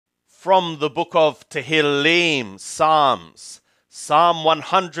from the book of Tehillim, Psalms, Psalm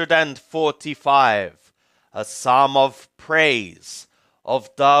 145, a psalm of praise of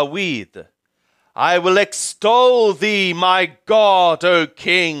David. I will extol thee, my God, O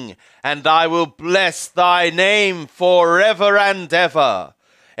King, and I will bless thy name forever and ever.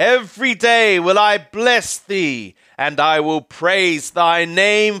 Every day will I bless thee, and I will praise thy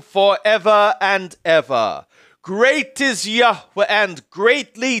name forever and ever. Great is Yahweh, and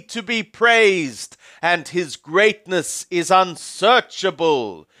greatly to be praised, and his greatness is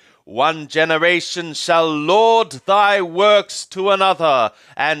unsearchable. One generation shall laud thy works to another,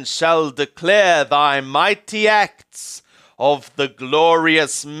 and shall declare thy mighty acts. Of the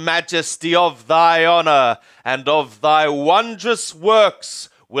glorious majesty of thy honor, and of thy wondrous works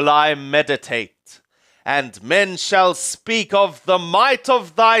will I meditate. And men shall speak of the might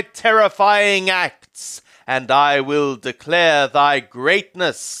of thy terrifying acts, and I will declare thy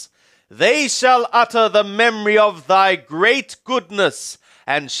greatness. They shall utter the memory of thy great goodness,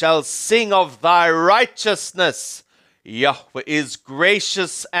 and shall sing of thy righteousness. Yahweh is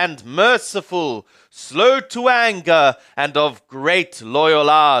gracious and merciful, slow to anger, and of great loyal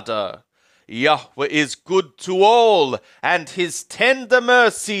ardor. Yahweh is good to all, and his tender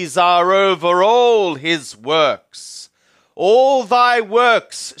mercies are over all his works. All thy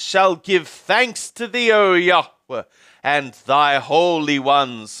works shall give thanks to thee, O Yahweh, and thy holy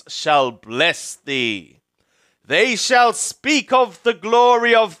ones shall bless thee. They shall speak of the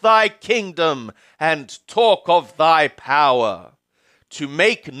glory of thy kingdom, and talk of thy power, to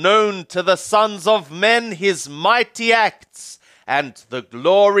make known to the sons of men his mighty acts, and the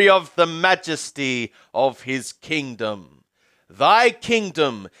glory of the majesty of his kingdom. Thy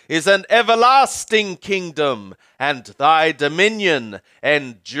kingdom is an everlasting kingdom, and thy dominion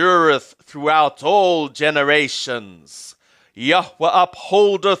endureth throughout all generations. Yahweh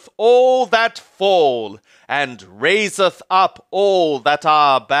upholdeth all that fall, and raiseth up all that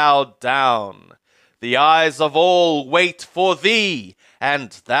are bowed down. The eyes of all wait for thee,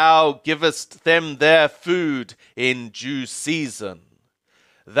 and thou givest them their food in due season.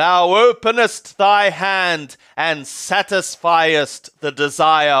 Thou openest thy hand, and satisfiest the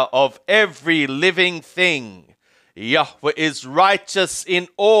desire of every living thing. Yahweh is righteous in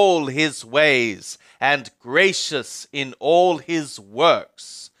all his ways, and gracious in all his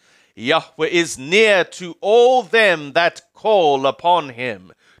works. Yahweh is near to all them that call upon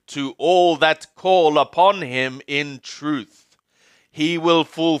him, to all that call upon him in truth. He will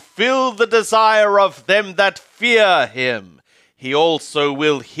fulfill the desire of them that fear him. He also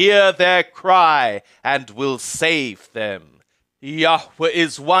will hear their cry, and will save them. Yahweh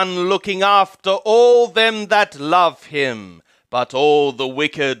is one looking after all them that love him, but all the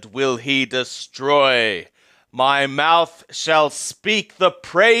wicked will he destroy. My mouth shall speak the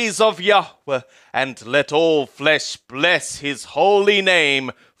praise of Yahweh, and let all flesh bless his holy name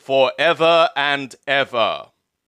forever and ever.